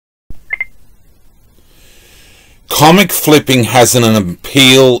Comic flipping has an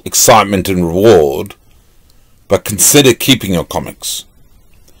appeal, excitement and reward, but consider keeping your comics.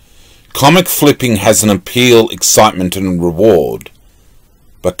 Comic flipping has an appeal, excitement and reward,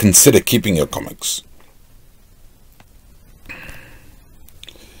 but consider keeping your comics.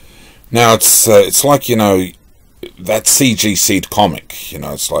 Now it's like, you know, that CG Seed comic, you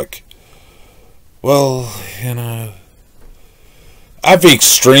know, it's like, well, you know, at the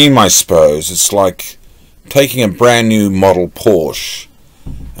extreme, I suppose, it's like taking a brand new model Porsche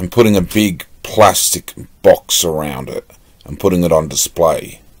and putting a big plastic box around it and putting it on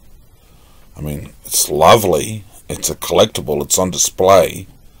display. I mean, it's lovely, it's a collectible, it's on display,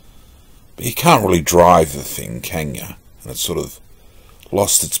 but you can't really drive the thing, can you? And it's sort of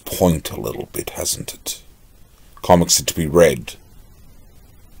lost its point a little bit, hasn't it? Comics are to be read.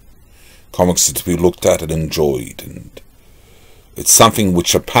 Comics are to be looked at and enjoyed, and it's something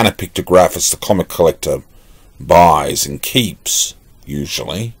which a panopictographist, a comic collector, buys and keeps,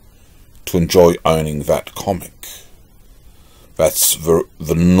 usually, to enjoy owning that comic. That's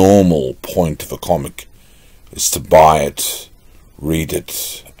the normal point of a comic, is to buy it, read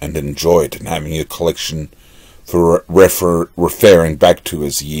it, and enjoy it, and having your collection for referring back to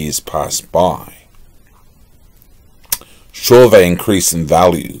as years pass by. Sure, they increase in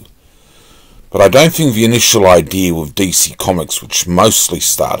value, but I don't think the initial idea with DC Comics, which mostly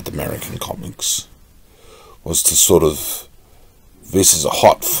started American comics, was to sort of, this is a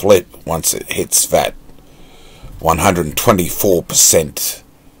hot flip once it hits that 124%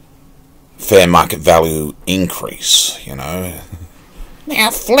 fair market value increase, you know. Now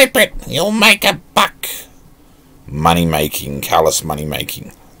flip it, you'll make a buck. Money making, callous money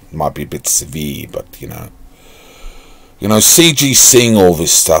making. Might be a bit severe, but you know, CG seeing all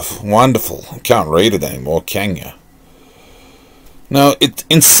this stuff, wonderful. You can't read it anymore, can you? Now,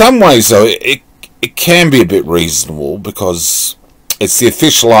 in some ways though, it can be a bit reasonable, because it's the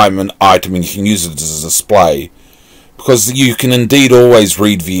official item and you can use it as a display, because you can indeed always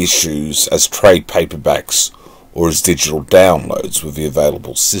read the issues as trade paperbacks or as digital downloads with the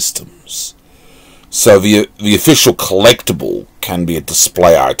available systems. So the official collectible can be a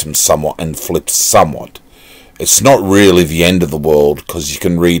display item somewhat and flipped somewhat. It's not really the end of the world, because you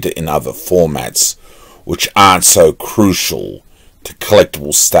can read it in other formats which aren't so crucial to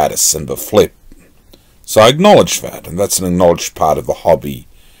collectible status and the flip. So I acknowledge that, and that's an acknowledged part of the hobby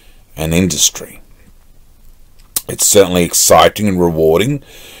and industry. It's certainly exciting and rewarding,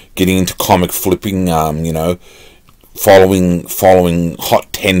 getting into comic flipping, you know, following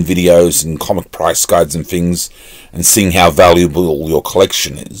Hot 10 videos and comic price guides and things, and seeing how valuable your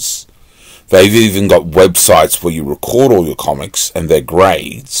collection is. They've even got websites where you record all your comics and their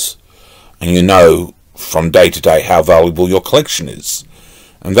grades, and you know from day to day how valuable your collection is.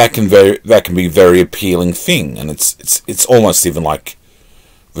 And that can be a very appealing thing, and it's almost even like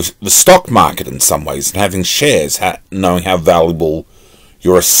the stock market in some ways, and having shares, knowing how valuable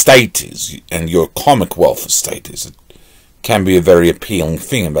your estate is and your comic wealth estate is. It can be a very appealing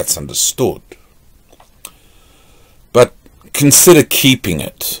thing, and that's understood. But consider keeping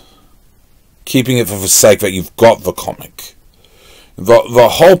it for the sake that you've got the comic. The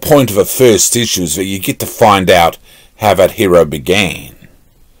whole point of a first issue is that you get to find out how that hero began.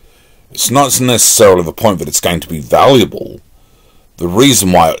 It's not necessarily the point that it's going to be valuable. The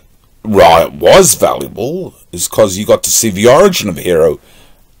reason why it was valuable is because you got to see the origin of a hero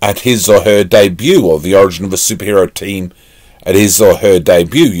at his or her debut, or the origin of a superhero team at his or her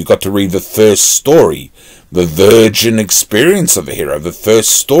debut. You got to read the first story, the virgin experience of a hero, the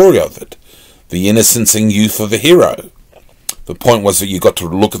first story of it, the innocence and youth of a hero. The point was that you got to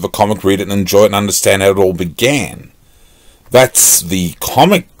look at the comic, read it and enjoy it and understand how it all began. That's the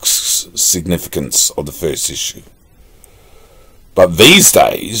comic's significance of the first issue. But these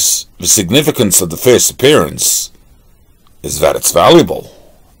days, the significance of the first appearance is that it's valuable.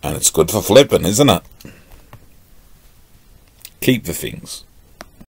 And it's good for flipping, isn't it? Keep the things.